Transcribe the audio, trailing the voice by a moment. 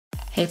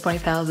Hey Pony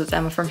Pals, it's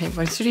Emma from Pink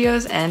Pony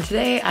Studios, and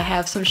today I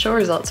have some show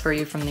results for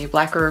you from the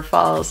Black River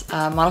Falls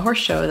Model Horse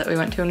Show that we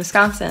went to in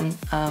Wisconsin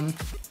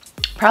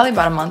probably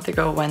about a month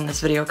ago when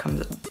this video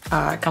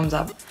comes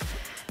up.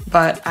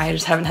 But I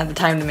just haven't had the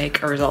time to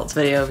make a results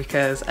video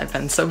because I've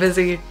been so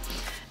busy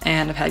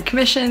and I've had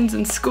commissions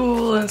and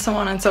school and so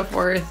on and so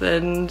forth,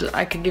 and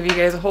I could give you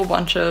guys a whole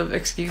bunch of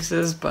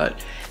excuses,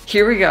 but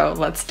here we go.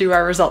 Let's do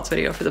our results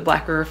video for the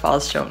Black River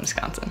Falls Show in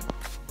Wisconsin.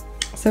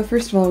 So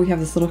first of all, we have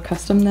this little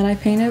custom that I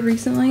painted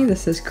recently.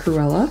 This is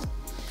Cruella,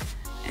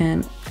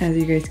 and as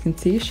you guys can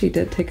see, she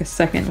did take a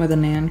second with a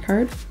Nan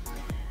card.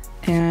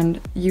 And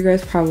you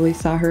guys probably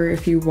saw her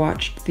if you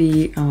watched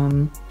the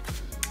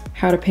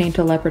How to Paint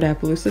a Leopard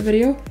Appaloosa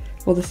video.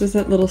 Well, this is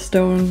that little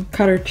stone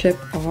cutter chip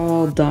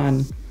all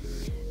done.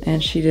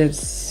 And she did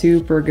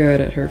super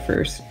good at her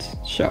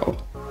first show.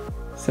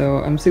 So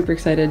I'm super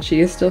excited.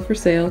 She is still for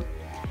sale.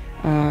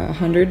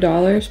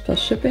 $100 plus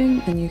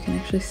shipping, and you can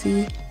actually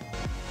see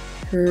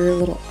her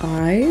little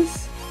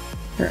eyes.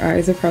 Her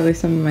eyes are probably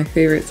some of my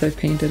favorites I've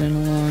painted in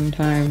a long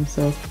time,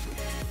 so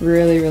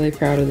really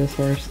proud of this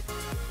horse.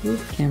 Ooh,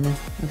 camera,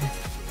 okay.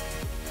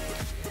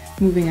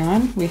 Moving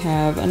on, we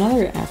have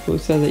another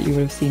Appaloosa that you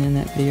would have seen in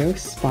that video,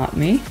 Spot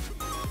Me.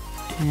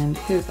 And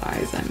his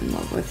eyes I'm in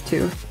love with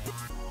too.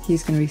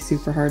 He's gonna be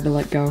super hard to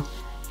let go.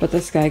 But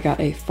this guy got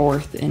a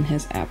 4th in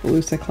his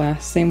Appaloosa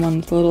class, same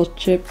one the little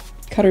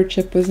cutter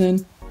chip was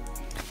in.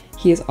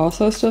 He is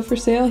also still for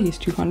sale, he's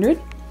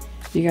 $200.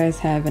 If you guys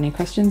have any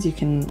questions, you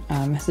can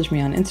message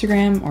me on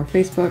Instagram or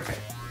Facebook.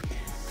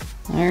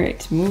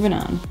 Alright, moving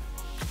on.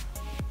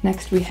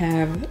 Next we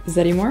have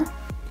Zeddymore,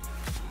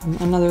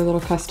 another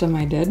little custom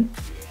I did.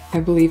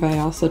 I believe I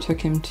also took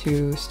him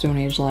to Stone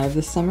Age Live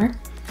this summer,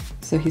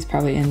 so he's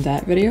probably in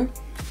that video.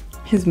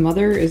 His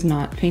mother is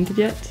not painted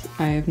yet.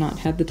 I have not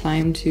had the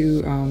time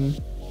to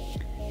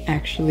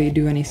actually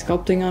do any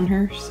sculpting on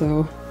her,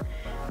 so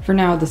for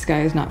now this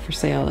guy is not for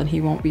sale, and he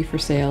won't be for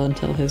sale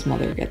until his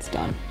mother gets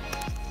done.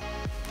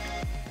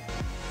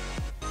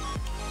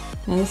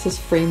 Now this is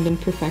Framed in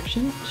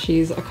Perfection.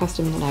 She's a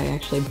custom that I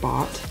actually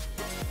bought.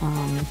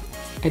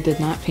 I did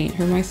not paint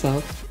her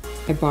myself.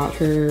 I bought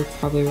her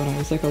probably when I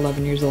was like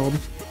 11 years old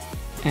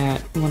at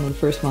one of the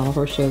first model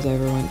horse shows I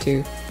ever went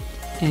to,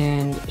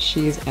 and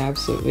she's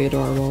absolutely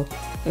adorable.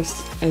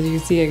 As you can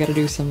see, I got to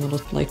do some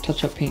little like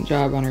touch-up paint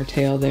job on her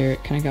tail there.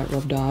 It kind of got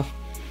rubbed off,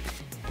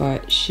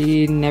 but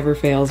she never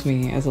fails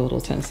me as a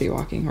little Tennessee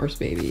walking horse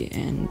baby,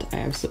 and I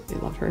absolutely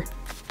love her.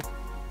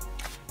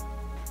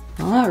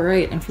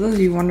 Alright, and for those of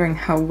you wondering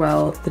how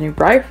well the new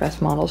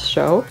Briarfest models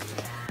show,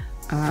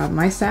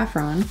 my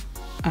Saffron,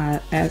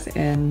 as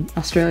an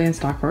Australian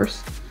stock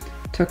horse,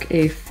 took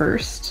a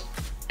 1st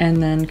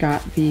and then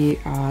got the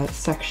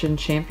section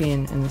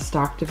champion in the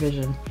stock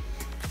division.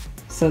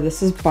 So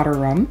this is Butter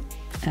Rum,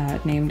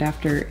 named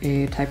after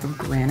a type of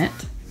granite.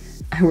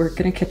 I work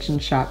in a kitchen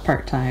shop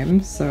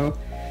part-time, so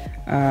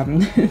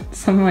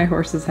some of my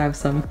horses have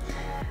some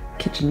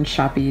kitchen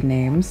shoppy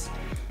names.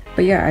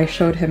 But yeah, I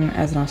showed him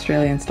as an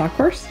Australian stock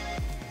horse,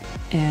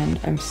 and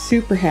I'm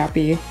super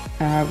happy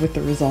with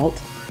the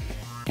result.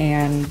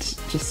 And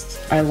just,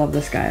 I love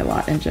this guy a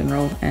lot in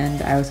general,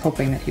 and I was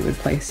hoping that he would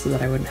place so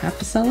that I wouldn't have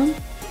to sell him.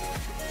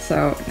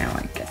 So now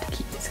I get to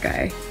keep this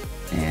guy,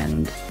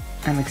 and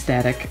I'm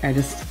ecstatic. I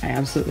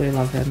absolutely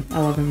love him.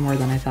 I love him more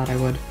than I thought I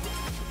would.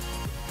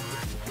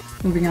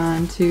 Moving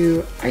on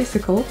to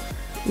Icicle.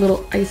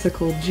 Little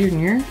Icicle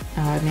Jr.,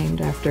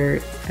 named after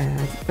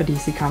a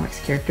DC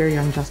Comics character,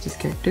 Young Justice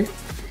character.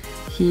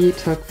 He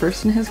took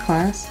 1st in his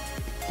class,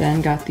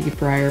 then got the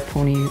Breyer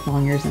Pony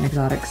Long Ears and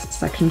Exotics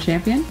section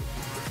champion,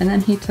 and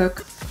then he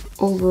took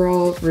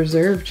overall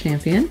reserve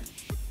champion,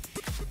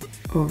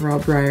 overall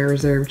Breyer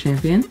reserve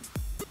champion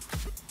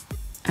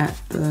at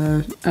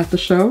the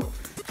show,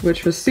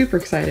 which was super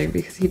exciting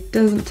because he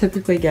doesn't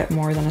typically get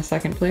more than a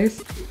 2nd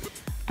place.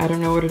 I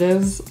don't know what it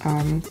is.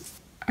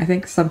 I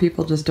think some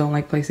people just don't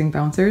like placing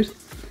bouncers,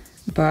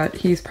 but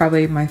he's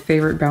probably my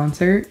favorite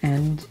bouncer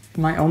and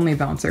my only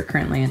bouncer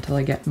currently until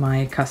I get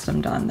my custom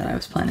done that I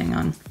was planning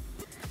on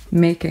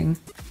making.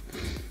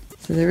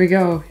 So there we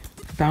go.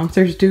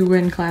 Bouncers do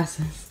win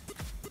classes.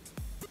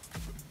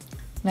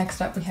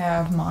 Next up we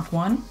have Mach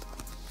 1,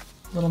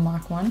 little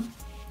Mach 1,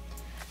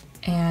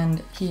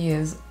 and he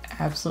is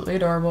absolutely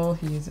adorable.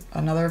 He's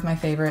another of my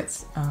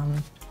favorites.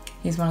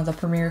 He's one of the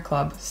Premier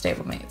Club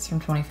stablemates from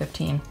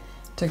 2015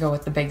 to go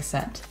with the big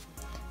set.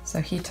 So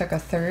he took a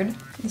 3rd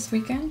this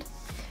weekend,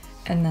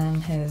 and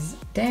then his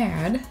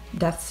dad,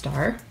 Death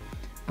Star,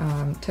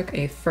 took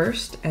a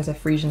 1st as a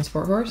Frisian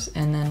sport horse,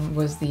 and then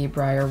was the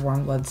Breyer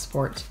Warm Blood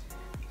Sport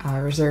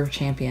reserve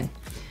champion.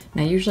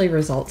 Now usually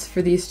results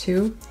for these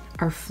two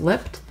are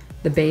flipped.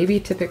 The baby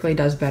typically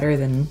does better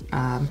than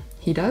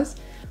he does,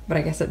 but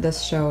I guess at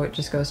this show it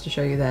just goes to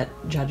show you that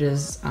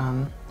judges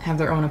have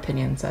their own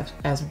opinions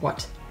as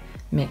what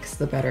makes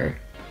the better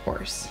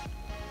horse.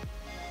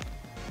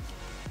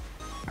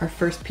 Our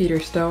first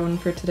Peter Stone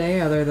for today,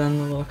 other than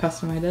the little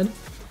custom I did,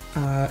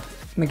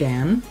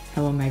 Megan,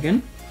 hello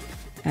Megan,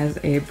 as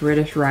a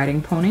British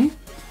riding pony.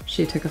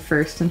 She took a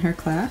 1st in her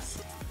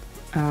class,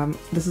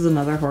 This is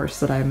another horse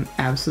that I'm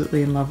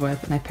absolutely in love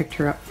with, and I picked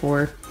her up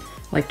for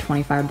like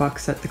 25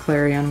 bucks at the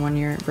Clarion one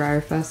year at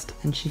BreyerFest,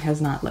 and she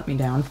has not let me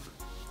down.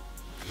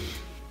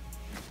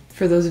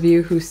 For those of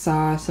you who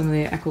saw some of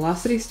the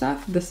Equilocity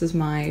stuff, this is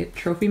my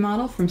trophy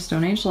model from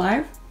Stone Age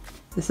Live.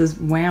 This is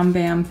Wham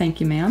Bam Thank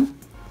You Ma'am,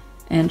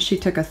 and she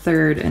took a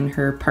third in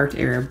her part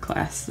Arab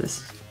class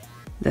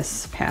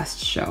this past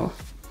show,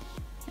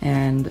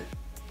 and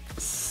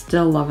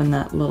still loving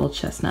that little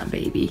chestnut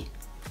baby.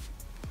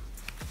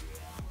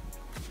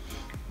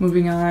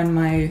 Moving on,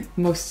 my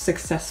most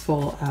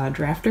successful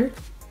drafter.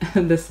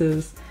 This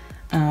is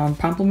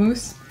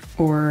Pamplemousse,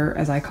 or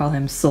as I call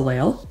him,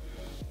 Soleil.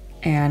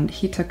 And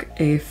he took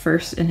a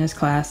first in his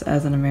class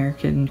as an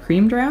American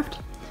cream draft.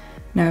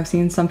 Now I've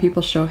seen some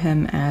people show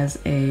him as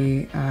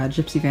a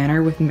Gypsy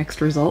Vanner with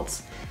mixed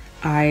results.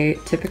 I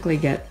typically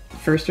get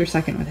first or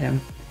second with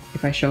him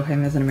if I show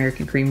him as an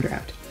American cream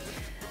draft.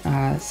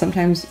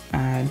 Sometimes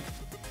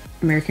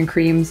American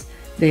creams,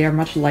 they are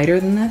much lighter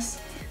than this.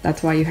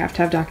 That's why you have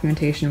to have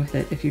documentation with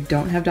it. If you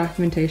don't have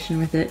documentation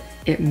with it,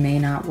 it may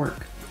not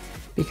work,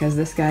 because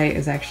this guy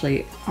is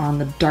actually on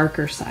the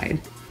darker side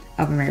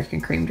of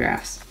American cream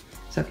drafts.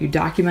 So if you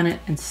document it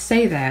and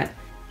say that,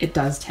 it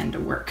does tend to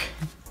work.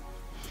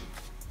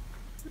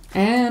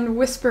 And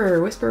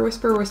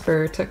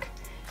Whisper took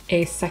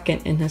a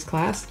second in his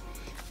class.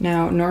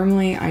 Now,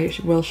 normally I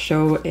will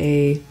show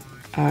a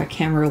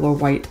Camarillo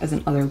White as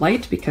an other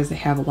light because they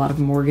have a lot of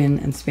Morgan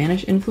and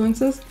Spanish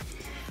influences.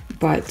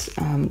 But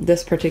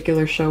this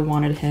particular show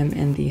wanted him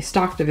in the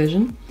stock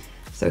division,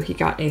 so he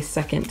got a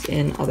second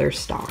in other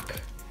stock.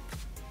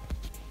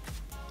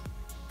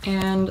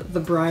 And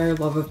the Breyer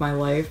love of my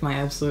life, my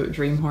absolute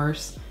dream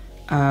horse,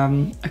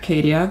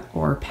 Acadia,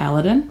 or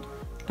Paladin,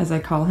 as I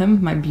call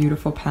him, my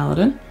beautiful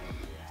Paladin.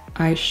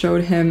 I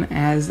showed him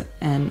as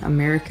an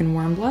American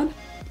Warmblood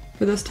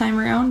for this time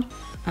around.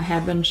 I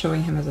had been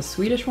showing him as a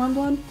Swedish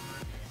Warmblood,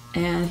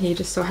 and he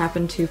just so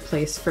happened to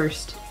place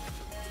first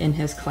in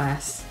his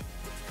class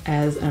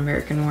as an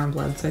American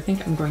Warmblood, so I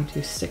think I'm going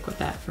to stick with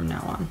that from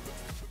now on.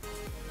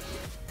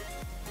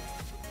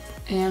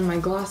 And my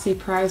glossy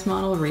prize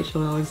model,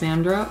 Rachel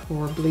Alexandra,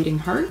 or Bleeding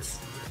Hearts,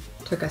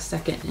 took a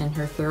second in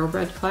her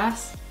Thoroughbred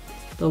class,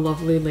 the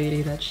lovely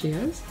lady that she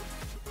is.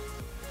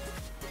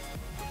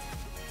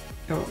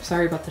 Oh,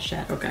 sorry about the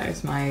shadow,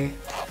 guys. I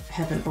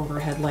have an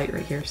overhead light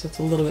right here, so it's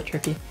a little bit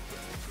tricky.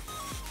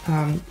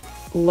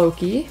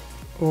 Loki,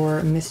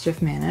 or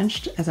Mischief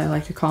Managed, as I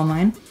like to call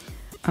mine,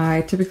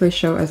 I typically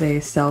show as a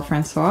Celle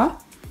Francois.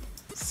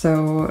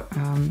 So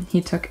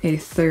he took a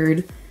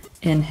third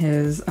in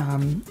his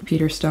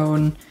Peter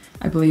Stone,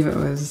 I believe it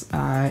was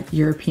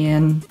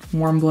European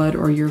Warmblood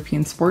or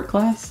European Sport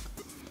class.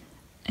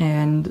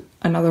 And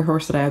another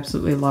horse that I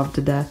absolutely love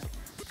to death.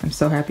 I'm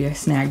so happy I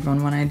snagged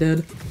one when I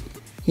did.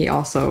 He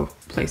also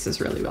places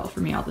really well for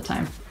me all the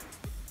time.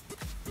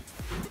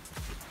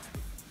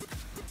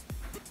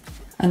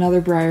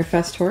 Another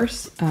BreyerFest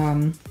horse,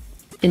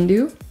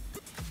 Indu.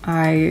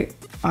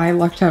 I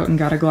lucked out and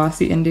got a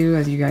glossy Indu,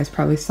 as you guys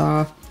probably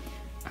saw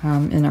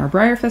in our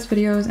BreyerFest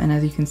videos, and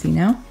as you can see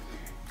now.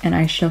 And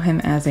I show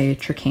him as a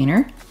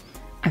Trakehner.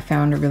 I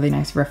found a really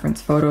nice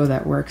reference photo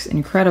that works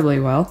incredibly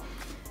well.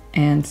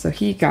 And so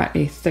he got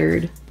a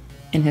third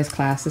in his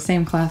class, the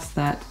same class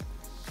that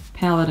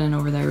Paladin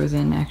over there was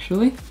in,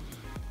 actually.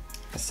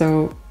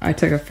 So I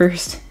took a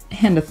first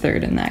and a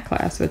third in that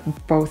class with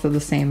both of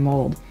the same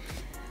mold.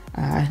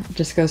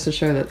 Just goes to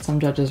show that some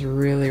judges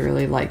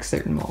really like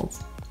certain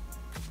molds.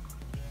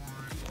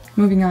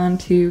 Moving on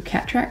to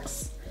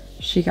Catrax.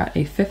 She got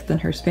a fifth in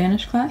her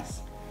Spanish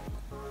class.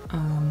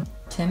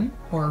 Tim,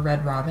 or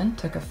Red Robin,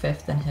 took a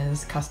fifth in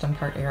his custom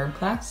part Arab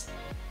class.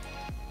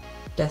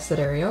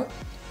 Desiderio,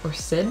 or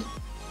Sid,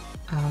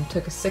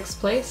 took a sixth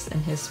place in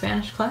his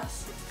Spanish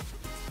class.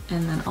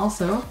 And then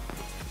also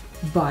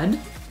Bud,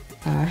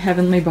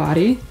 Heavenly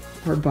Body,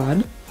 or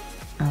Bud,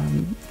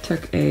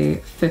 took a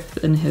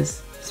fifth in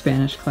his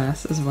Spanish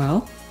class as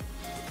well.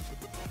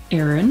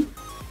 Aaron,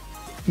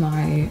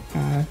 my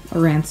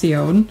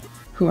Arancione,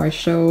 who I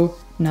show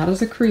not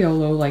as a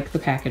Criollo like the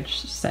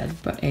package said,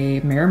 but a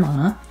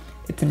Marimana.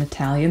 It's an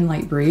Italian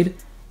light breed.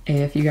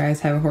 If you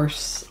guys have a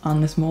horse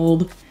on this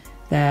mold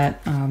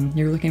that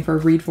you're looking for a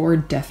breed for,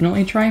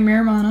 definitely try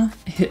Marimana.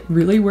 It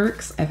really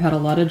works. I've had a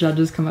lot of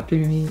judges come up to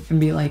me and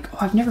be like, oh,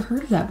 I've never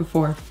heard of that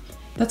before.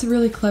 That's a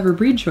really clever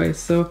breed choice,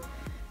 so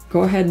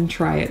go ahead and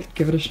try it.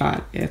 Give it a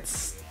shot.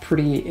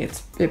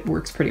 It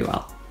works pretty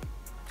well.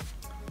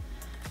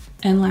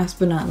 And last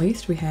but not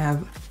least, we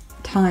have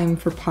Time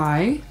for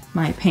Pie,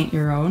 my Paint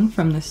Your Own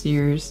from this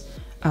year's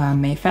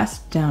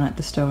Mayfest down at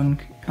the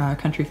Stone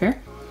Country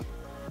Fair.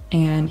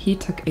 And he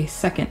took a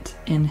second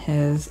in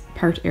his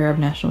part Arab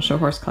National Show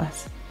Horse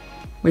class,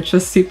 which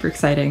was super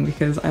exciting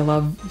because I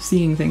love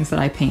seeing things that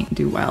I paint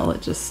do well.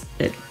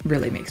 It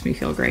really makes me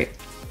feel great.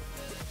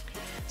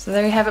 So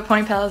there you have it,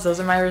 Pony Pals. Those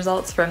are my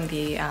results from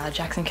the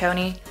Jackson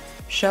County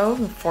show,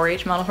 the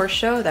 4-H model horse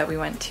show that we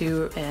went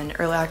to in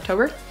early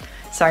October.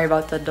 Sorry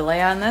about the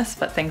delay on this,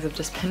 but things have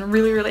just been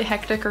really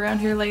hectic around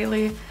here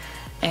lately.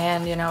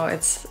 And you know,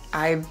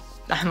 I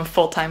I'm a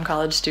full-time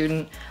college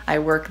student. I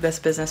work this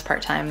business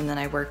part-time and then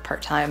I work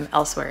part-time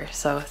elsewhere.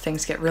 So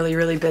things get really,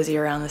 really busy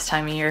around this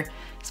time of year,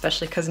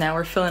 especially because now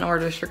we're filling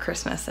orders for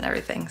Christmas and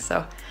everything.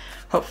 So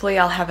hopefully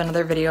I'll have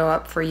another video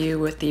up for you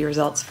with the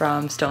results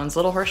from Stone's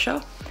Little Horse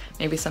Show,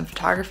 maybe some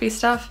photography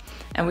stuff.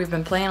 And we've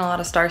been playing a lot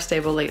of Star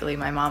Stable lately,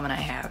 my mom and I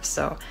have,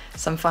 so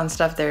some fun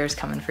stuff there is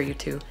coming for you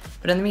too.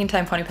 But in the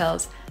meantime, Pony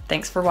Pals,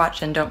 thanks for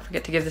watching. Don't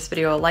forget to give this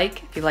video a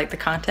like if you like the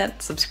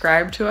content,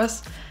 subscribe to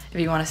us if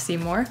you want to see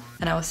more,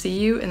 and I will see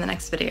you in the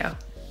next video.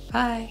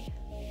 Bye!